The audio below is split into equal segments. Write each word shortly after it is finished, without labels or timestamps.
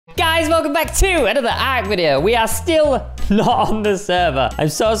guys, welcome back to another Ark video. We are still not on the server. I'm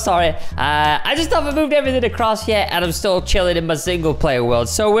so sorry. I just haven't moved everything across yet, and I'm still chilling in my single player world.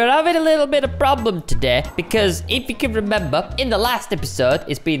 So we're having a little bit of problem today because if you can remember, in the last episode,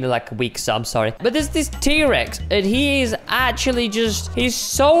 it's been like a week, so I'm sorry. But there's this T-Rex, and he is actually he's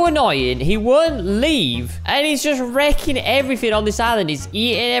so annoying. He won't leave, and he's just wrecking everything on this island. He's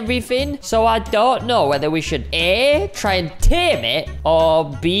eating everything. So I don't know whether we should A, try and tame it, or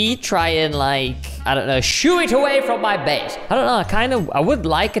B, try and like, I don't know, shoo it away from my base. I don't know, I would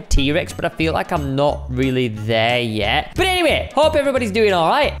like a T-Rex, but I feel like I'm not really there yet. But anyway, hope everybody's doing all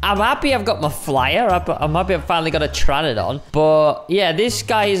right. I'm happy I've got my flyer. I'm happy I've finally got a Pteranodon. But yeah, this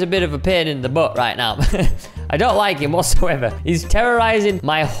guy is a bit of a pain in the butt right now. I don't like him whatsoever. He's terrorizing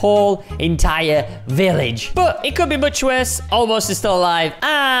my whole entire village. But it could be much worse. Almost is still alive.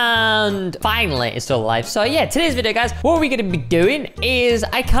 And finally, it's still alive. So yeah, today's video, guys, what we're going to be doing is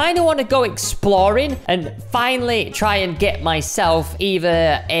I kind of want to go exploring and finally try and get myself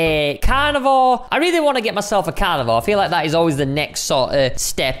either a carnivore. I really want to get myself a carnivore. I feel like that is always the next sort of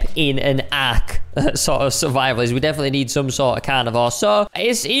step in an Ark sort of survival. Is we definitely need some sort of carnivore. So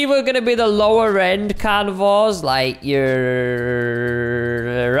it's either going to be the lower end carnivores, like your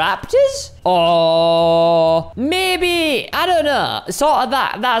raptors, or maybe, I don't know, sort of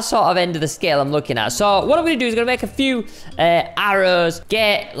that sort of end of the scale I'm looking at. So what I'm going to do is going to make a few arrows,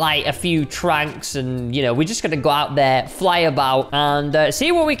 get like a few tranks, and you know, we're just going to go out there, fly about, and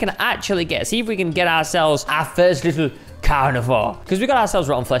see what we can actually get. See if we can get ourselves our first little carnivore, because we got ourselves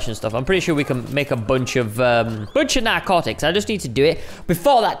rotten flesh and stuff. I'm pretty sure we can make a bunch of narcotics. I just need to do it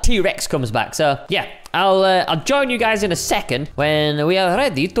before that T-Rex comes back. So yeah, I'll join you guys in a second when we are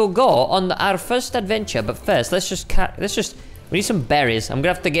ready to go on our first adventure. But first, we need some berries. I'm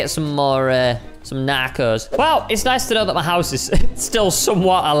gonna have to get some more some narcos. Well, it's nice to know that my house is still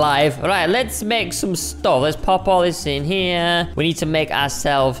somewhat alive. All right, let's make some stuff. Let's pop all this in here. We need to make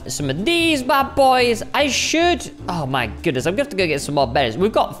ourselves some of these bad boys. Oh my goodness, I'm gonna have to go get some more berries.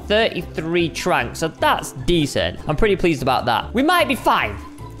 We've got 33 tranks, so that's decent. I'm pretty pleased about that. We might be fine.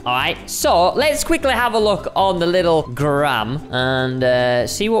 All right, so let's quickly have a look on the little gram and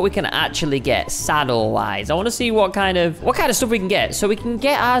see what we can actually get saddle-wise. I want to see what kind of stuff we can get. So we can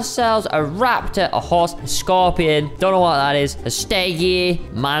get ourselves a raptor, a horse, a scorpion, don't know what that is, a stegi,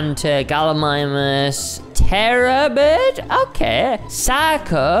 manta, gallimimus, terror bird, okay,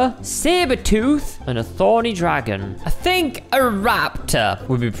 psycho, saber-tooth, and a thorny dragon. I think a raptor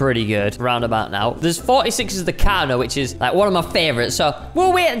would be pretty good round about now. There's 46 is the Carno, which is like one of my favorites, so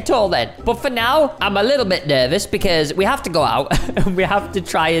we'll wait until then. But for now, I'm a little bit nervous because we have to go out and we have to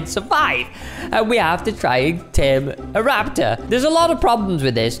try and survive, and we have to try and tame a raptor. There's a lot of problems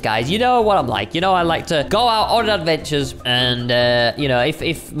with this, guys. You know what I'm like. You know, I like to go out on adventures, and you know,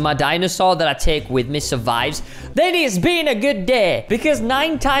 if my dinosaur that I take with me survives, then it's been a good day, because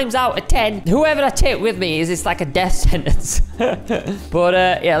 9 times out of 10, whoever I take with me it's like a death sentence.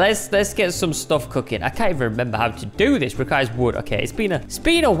 But yeah, let's get some stuff cooking. I can't even remember how to do this. Requires wood. Okay, it's been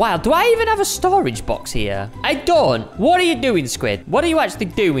a while. Do I even have a storage box here? I don't. What are you doing, Squid? What are you actually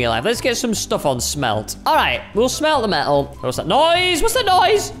doing with your life? Let's get some stuff on smelt. All right, we'll smelt the metal. What's that noise? What's that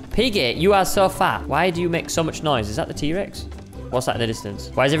noise? Piggy, you are so fat. Why do you make so much noise? Is that the T-Rex? What's that in the distance?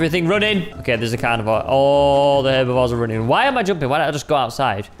 Why is everything running? Okay, there's a carnivore. All the herbivores are running. Why am I jumping? Why don't I just go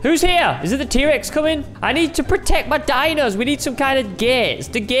outside? Who's here? Is it the T-Rex coming? I need to protect my dinos. We need some kind of gates.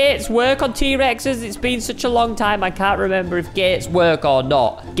 Do gates work on T-Rexes? It's been such a long time. I can't remember if gates work or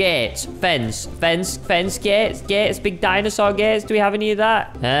not. Gates. Fence, gates. Big dinosaur gates. Do we have any of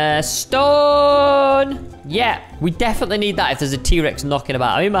that? Stone. Yeah, we definitely need that if there's a T-Rex knocking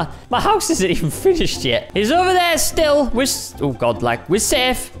about. I mean, my house isn't even finished yet. He's over there still. Oh God, like, we're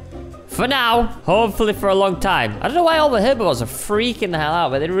safe. For now, hopefully for a long time. I don't know why all the herbivores are freaking the hell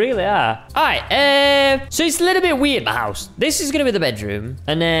out, but they really are. All right, so it's a little bit weird, my house. This is gonna be the bedroom,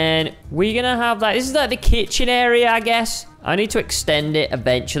 and then we're gonna have that. This is like the kitchen area, I guess. I need to extend it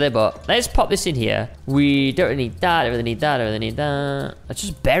eventually, but let's pop this in here. We don't really need that, don't really need that, don't really need that. That's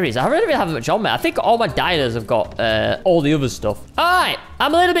just berries. I don't really have much on me. I think all my dinos have got all the other stuff. All right,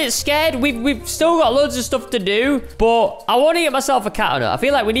 I'm a little bit scared. We've still got loads of stuff to do, but I want to get myself a cat. I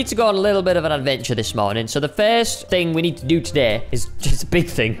feel like we need to go on a little bit of an adventure this morning. So the first thing we need to do today is just a big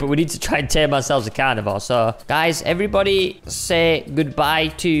thing, but we need to try and tame ourselves a carnivore. So guys, everybody say goodbye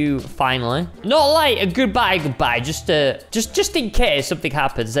to finally. Not like a goodbye, just in case something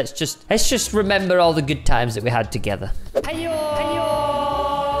happens. Let's just remember all the good times that we had together.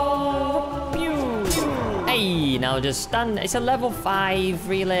 Hey, now just stand. It's a level 5,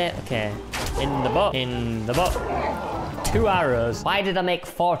 really. Okay, in the butt. 2 arrows. Why did I make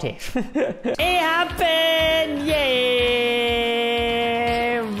 40? It happened!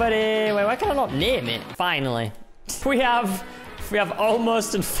 Yay! Buddy, wait, why can I not name it? Finally. We have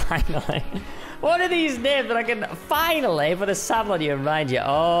almost and finally. What are these names that I can finally put a saddle on you and ride you?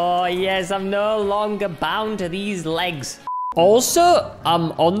 Oh, yes, I'm no longer bound to these legs. Also,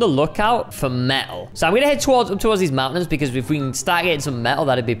 I'm on the lookout for metal. So I'm going to head towards these mountains because if we can start getting some metal,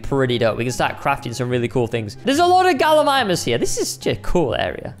 that'd be pretty dope. We can start crafting some really cool things. There's a lot of gallimimus here. This is just a cool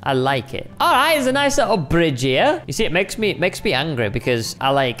area. I like it. All right, there's a nice little bridge here. You see, it makes me angry because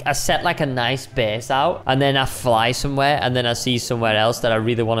I set like a nice base out and then I fly somewhere and then I see somewhere else that I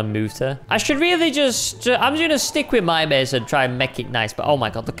really want to move to. I should really I'm just going to stick with my base and try and make it nice. But oh my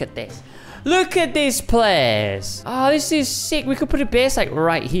God, look at this. Look at this place. Oh, this is sick. We could put a base like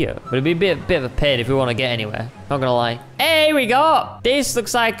right here. But it'd be a bit of a pain if we want to get anywhere. Not gonna lie. Hey, we go. This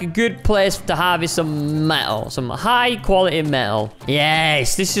looks like a good place to harvest some metal. Some high quality metal.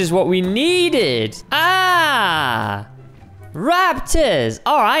 Yes, this is what we needed. Ah, raptors.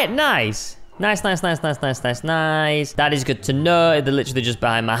 All right, nice. Nice. That is good to know. They're literally just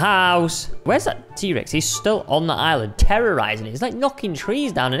behind my house. Where's that T-Rex? He's still on the island, terrorizing it. He's like knocking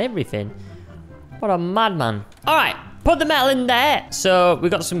trees down and everything. What a madman. All right, put the metal in there. So we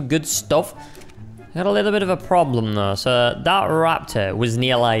got some good stuff. Got a little bit of a problem though. So that raptor was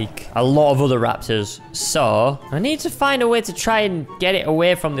near like a lot of other raptors. So I need to find a way to try and get it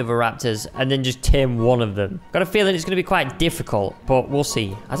away from the other raptors and then just tame one of them. Got a feeling it's going to be quite difficult, but we'll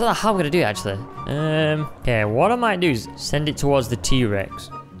see. I don't know how I'm going to do it actually. Okay, what I might do is send it towards the T-Rex.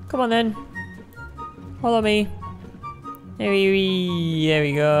 Come on then. Follow me. There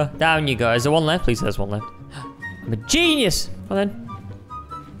we go. Down you go. Is there one left? Please, there's one left. I'm a genius. Come on then.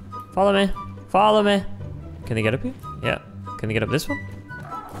 Follow me. Follow me. Can they get up here? Yeah. Can they get up this one?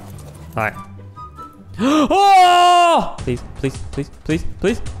 All right. Oh! Please. He's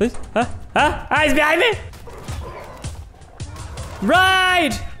behind me.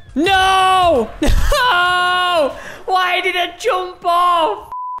 Ride! No! No! Why did I jump off?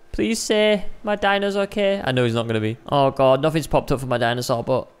 Please say my dino's okay. I know he's not gonna be. Oh God, nothing's popped up for my dinosaur,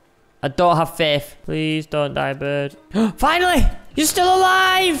 but I don't have faith. Please don't die, bird. Finally! You're still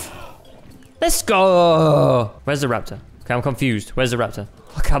alive! Let's go. Where's the raptor? Okay, I'm confused. Where's the raptor?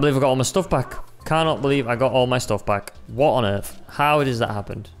 I can't believe I got all my stuff back. Cannot believe I got all my stuff back. What on earth? How does that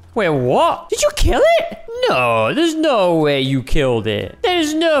happen? Wait, what? Did you kill it? No, there's no way you killed it.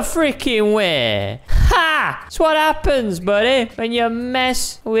 There's no freaking way. Ha! That's what happens, buddy, when you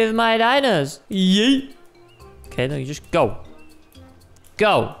mess with my dinos. Yeet. Okay, no, you just go.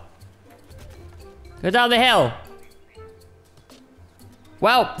 Go. Go down the hill.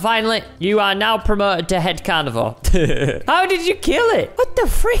 Well, finally, you are now promoted to head carnivore. How did you kill it? What the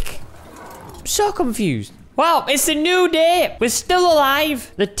frick? I'm so confused. Well, it's a new day. We're still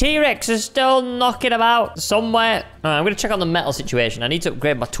alive. The T-Rex is still knocking about somewhere. I'm going to check on the metal situation. I need to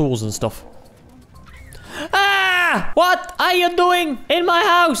upgrade my tools and stuff. Ah! What are you doing in my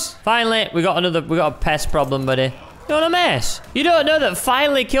house? Finally, we got a pest problem, buddy. You want a mess? You don't know that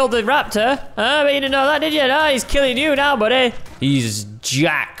finally killed the raptor? But you didn't know that, did you? No, he's killing you now, buddy. He's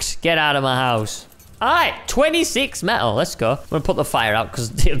jacked. Get out of my house. All right, 26 metal. Let's go. I'm gonna put the fire out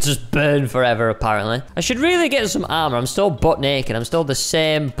because it'll just burn forever, apparently. I should really get some armor. I'm still butt naked. I'm still the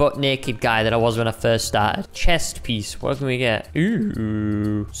same butt naked guy that I was when I first started. Chest piece. What can we get?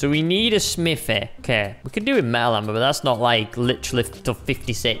 Ooh. So we need a smithy. Okay, we could do with metal armor, but that's not like literally till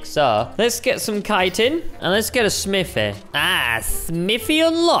 56. So let's get some chitin and let's get a smithy. Ah, smithy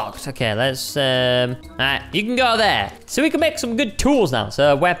unlocked. Okay, let's all right, you can go there. So we can make some good tools now.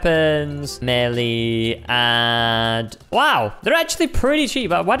 So weapons, melee. And wow, they're actually pretty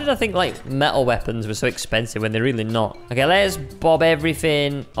cheap. Why did I think like metal weapons were so expensive when they're really not? Okay, let's bob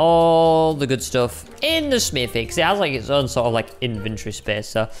everything, all the good stuff in the smithy because it has like its own sort of like inventory space.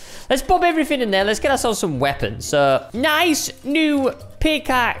 So let's bob everything in there. Let's get ourselves some weapons. So nice new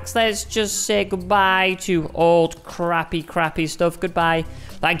pickaxe. Let's just say goodbye to old crappy stuff. Goodbye.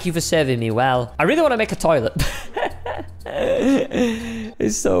 Thank you for serving me well. I really want to make a toilet.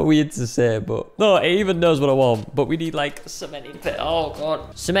 It's so weird to say, but no, it even knows what I want. But we need like cementing paste. Oh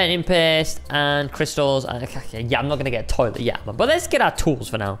God, cementing paste and crystals. And, yeah, I'm not gonna get a toilet yet, but let's get our tools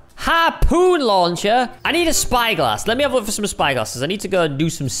for now. Harpoon launcher. I need a spyglass. Let me have a look for some spyglasses. I need to go and do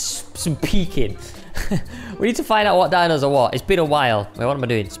some peeking. We need to find out what dinos are what. It's been a while. Wait, what am I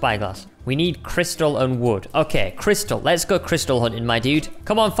doing? Spyglass. We need crystal and wood. Okay, crystal. Let's go crystal hunting, my dude.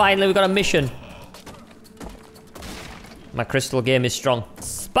 Come on, finally, we got a mission. My crystal game is strong.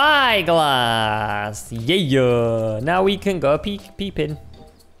 Spyglass. Yeah. Now we can go peeping.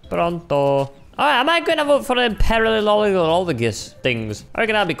 Pronto. Alright, I might go and have a look for the parallelologus things. I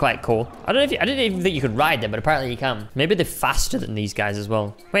reckon that'd be quite cool. I didn't even think you could ride them, but apparently you can. Maybe they're faster than these guys as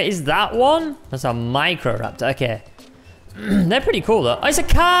well. Wait, is that one? That's a Microraptor. Okay. They're pretty cool though. Oh, it's a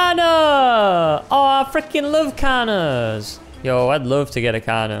Kana! Oh, I freaking love Kanas. Yo, I'd love to get a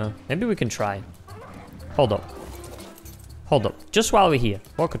Kana. Maybe we can try. Hold up. Hold up. Just while we're here,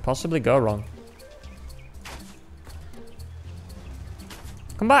 what could possibly go wrong?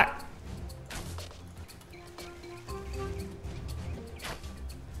 Come back.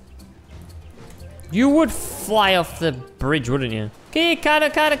 You would fly off the bridge, wouldn't you? Okay,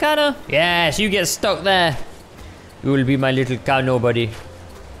 Kana. Yes, you get stuck there. You will be my little Kano buddy.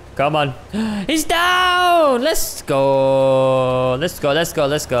 Come on. He's down. Let's go. Let's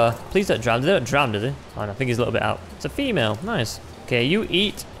go. Please don't drown. They don't drown, do they? Oh, no, I think he's a little bit out. It's a female. Nice. Okay, you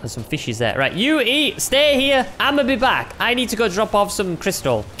eat. There's some fishies there. Right, you eat. Stay here. I'm gonna be back. I need to go drop off some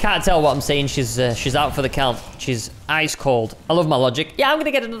crystal. Can't tell what I'm saying. She's out for the count. She's ice cold. I love my logic. Yeah, I'm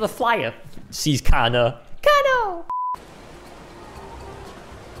gonna get another flyer. Sees Kano. Kano.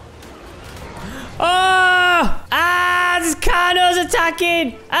 Oh! Ah! This Kano's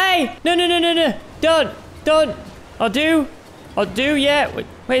attacking! Hey! No! Don't! I'll do, yeah. Wait,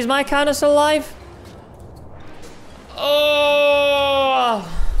 is my Kano still alive?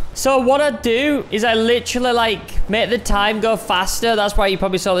 Oh! So what I do is I literally, like, make the time go faster. That's why you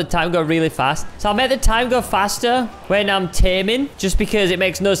probably saw the time go really fast. So I'll make the time go faster when I'm taming, just because it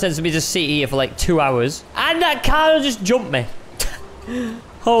makes no sense for me to just sit here for, like, 2 hours. And that Kano just jumped me.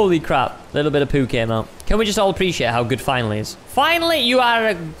 Holy crap. Little bit of poo came out. Can we just all appreciate how good finally is? Finally, you are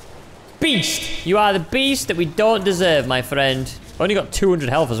a beast. You are the beast that we don't deserve, my friend. Only got 200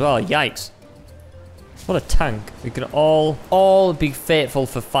 health as well. Yikes. What a tank. We can all be faithful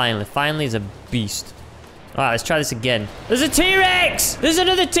for finally. Finally is a beast. All right, let's try this again. There's a T-Rex. There's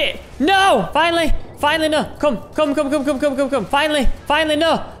another No, finally, no. Come. Finally,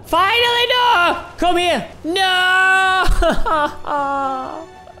 no. Finally, no. Come here. No.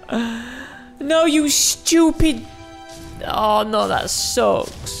 No, you stupid. Oh, no, that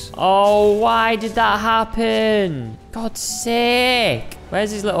sucks. Oh, why did that happen? God's sake.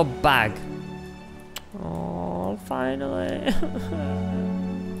 Where's his little bag? Oh, finally.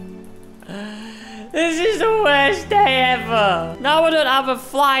 This is the worst day ever. Now I don't have a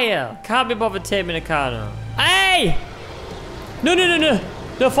flyer. Can't be bothered taming a Kano. Hey! No.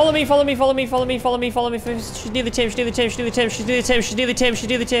 No, follow me. She's nearly tamed.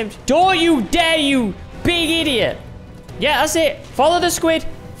 Don't you dare, you big idiot. Yeah, that's it. Follow the squid.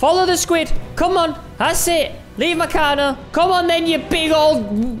 Come on. That's it. Leave my Kano. Come on then, you big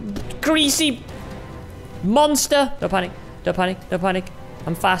old greasy monster. Don't panic.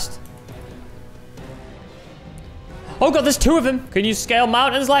 I'm fast. Oh god, there's 2 of them. Can you scale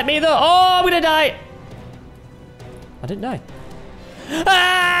mountains like me though? Oh, I'm gonna die. I didn't die.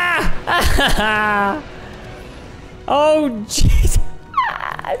 Ah! Oh jeez.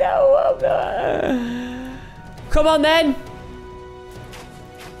 No. Come on then.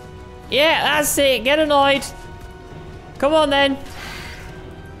 Yeah, that's it. Get annoyed. Come on then.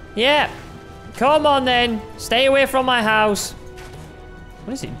 Yeah. Come on then. Stay away from my house.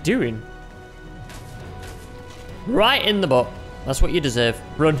 What is it doing? Right in the butt. That's what you deserve.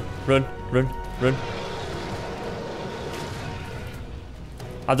 Run.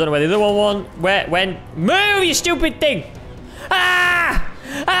 I don't know where the other one went. Move, you stupid thing.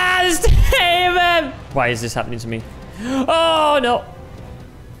 There's 2 of them. Why is this happening to me? Oh, no.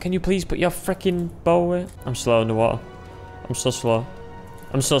 Can you please put your freaking bow away? I'm slow underwater. I'm so slow.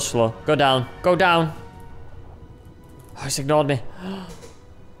 Go down. Oh, it's ignored me.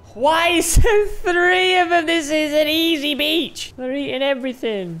 Why is there 3 of them? This is an easy beach. They're eating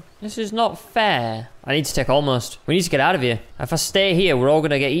everything. This is not fair. I need to take almost. We need to get out of here. If I stay here, we're all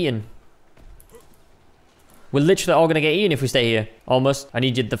gonna get eaten. We're literally all gonna get eaten if we stay here. Almost. I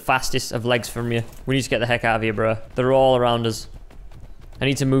need you the fastest of legs from you. We need to get the heck out of here, bro. They're all around us. I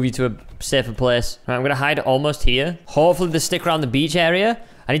need to move you to a safer place. All right, I'm gonna hide almost here. Hopefully they stick around the beach area.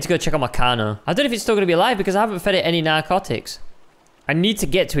 I need to go check on my Kano. I don't know if it's still gonna be alive because I haven't fed it any narcotics. I need to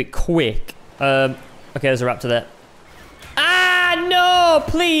get to it quick. Okay, there's a raptor there. No,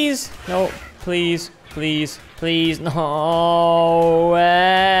 please. No, please. No.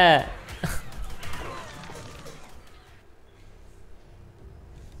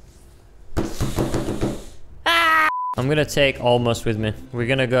 I'm gonna take almost with me. We're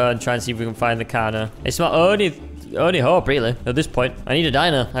gonna go and try and see if we can find the Kano. It's my only hope, really, at this point. I need a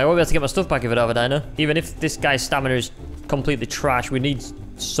dino. I won't be able to get my stuff back if I don't have a dino. Even if this guy's stamina is completely trash, we need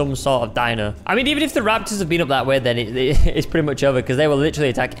some sort of dino. I mean, even if the raptors have been up that way, then it's pretty much over because they will literally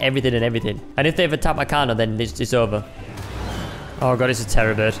attack everything and everything. And if they've attacked my Carno, then it's over. Oh god, it's a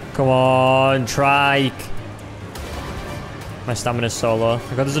terror bird. Come on, trike. My stamina's so low.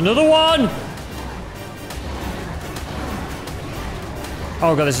 Oh god, there's another one!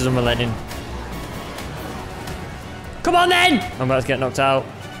 Oh god, this is unrelenting. Come on then! I'm about to get knocked out.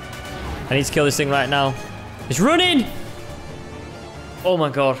 I need to kill this thing right now. It's running! Oh my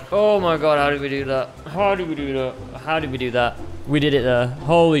god. Oh my god, how did we do that? How did we do that? How did we do that? We did it there.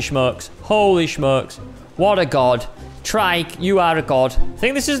 Holy smokes. Holy smokes. What a god. Trike, you are a god. I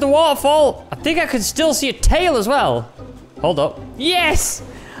think this is the waterfall. I think I can still see a tail as well. Hold up. Yes!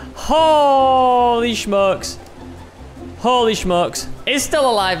 Holy smokes. Holy smokes. It's still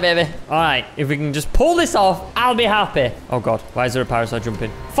alive, baby. All right, if we can just pull this off, I'll be happy. Oh god, why is there a parasaur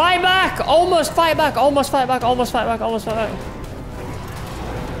jumping? Fight back! Almost fight back, almost fight back, almost fight back, almost fight back.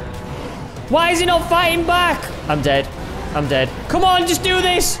 Why is he not fighting back? I'm dead. I'm dead. Come on, just do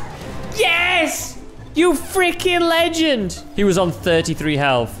this. Yes! You freaking legend. He was on 33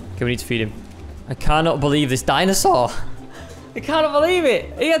 health. Okay, we need to feed him. I cannot believe this dinosaur. I cannot believe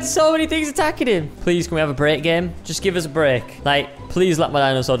it. He had so many things attacking him. Please, can we have a break game? Just give us a break. Like, please let my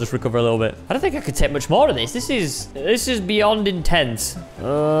dinosaur just recover a little bit. I don't think I could take much more of this. This is beyond intense.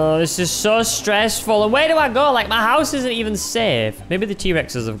 Oh, this is so stressful. And where do I go? Like, my house isn't even safe. Maybe the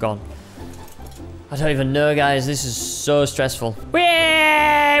T-Rexes have gone. I don't even know, guys. This is so stressful.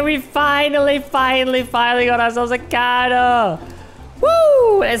 We finally got ourselves a Carno.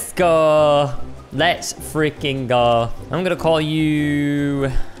 Woo! Let's go. Let's freaking go. I'm gonna call you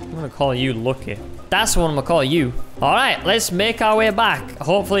Lucky. That's what I'm gonna call you. All right, let's make our way back.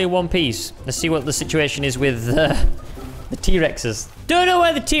 Hopefully in one piece. Let's see what the situation is with the T-Rexes. Don't know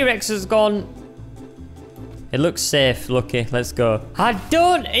where the T-Rex has gone. It looks safe, Lucky. Let's go. I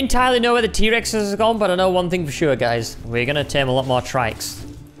don't entirely know where the T-Rexes has gone, but I know one thing for sure, guys. We're gonna tame a lot more trikes.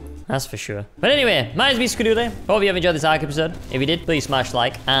 That's for sure. But anyway, my name's Squid. Hope you have enjoyed this Ark episode. If you did, please smash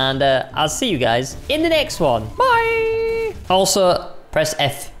like. And I'll see you guys in the next one. Bye! Also, press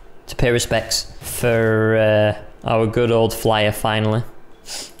F to pay respects for our good old flyer, finally.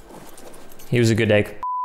 He was a good egg.